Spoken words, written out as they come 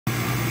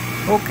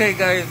Okay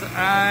guys,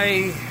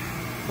 I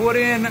put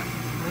in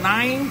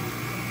 9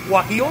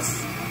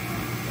 guajillos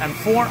and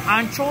 4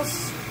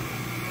 anchos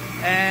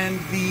and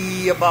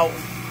the about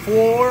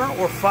 4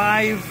 or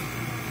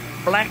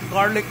 5 black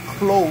garlic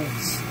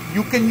cloves.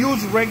 You can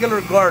use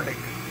regular garlic.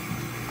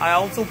 I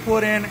also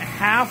put in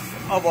half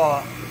of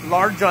a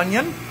large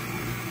onion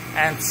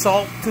and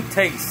salt to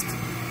taste.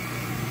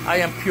 I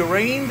am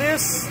pureeing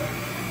this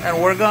and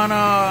we're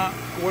gonna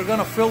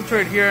filter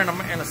it here in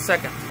a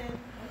second.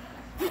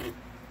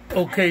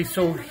 Okay,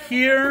 so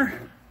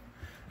here,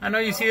 I know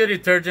you see the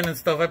detergent and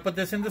stuff. I put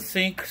this in the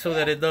sink so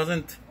that it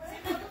doesn't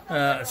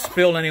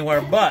spill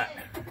anywhere. But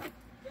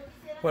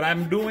what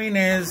I'm doing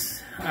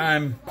is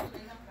I'm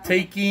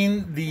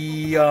taking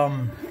the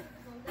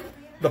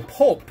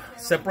pulp,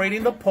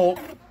 separating the pulp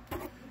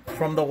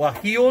from the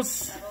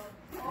guajillos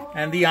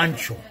and the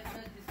ancho.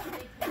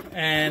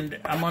 And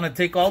I'm gonna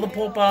take all the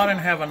pulp out and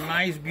have a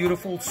nice,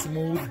 beautiful,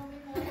 smooth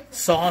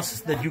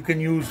sauce that you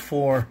can use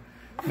for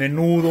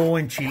menudo,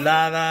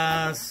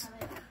 enchiladas,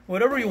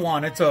 whatever you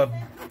want. It's a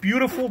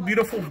beautiful,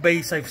 beautiful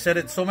base. I've said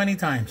it so many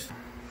times.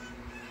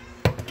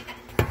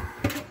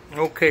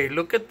 Okay,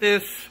 look at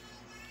this.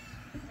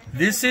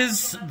 This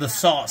is the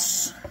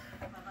sauce.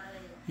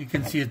 You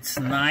can see it's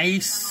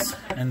nice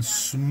and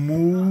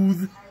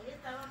smooth.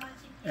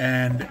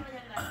 And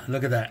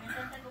look at that.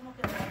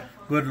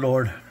 Good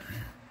Lord.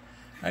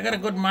 I got a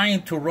good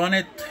mind to run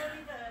it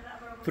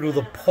through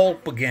the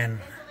pulp again.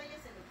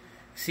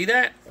 See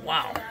that?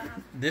 Wow.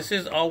 This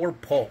is our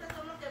pulp.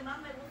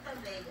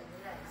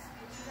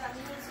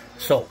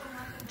 So,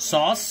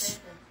 sauce,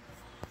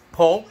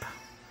 pulp.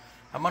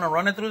 I'm going to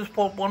run it through this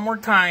pulp one more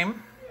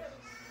time.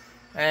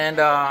 And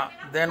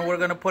then we're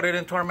going to put it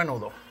into our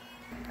menudo.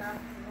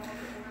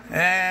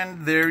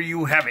 And there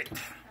you have it.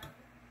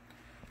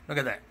 Look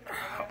at that.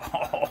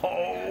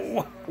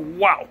 Oh,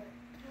 wow.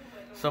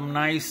 Some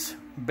nice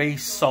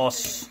base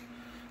sauce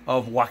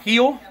of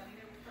guajillo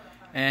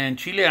and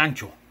chile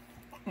ancho.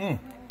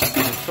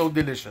 It's so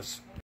delicious.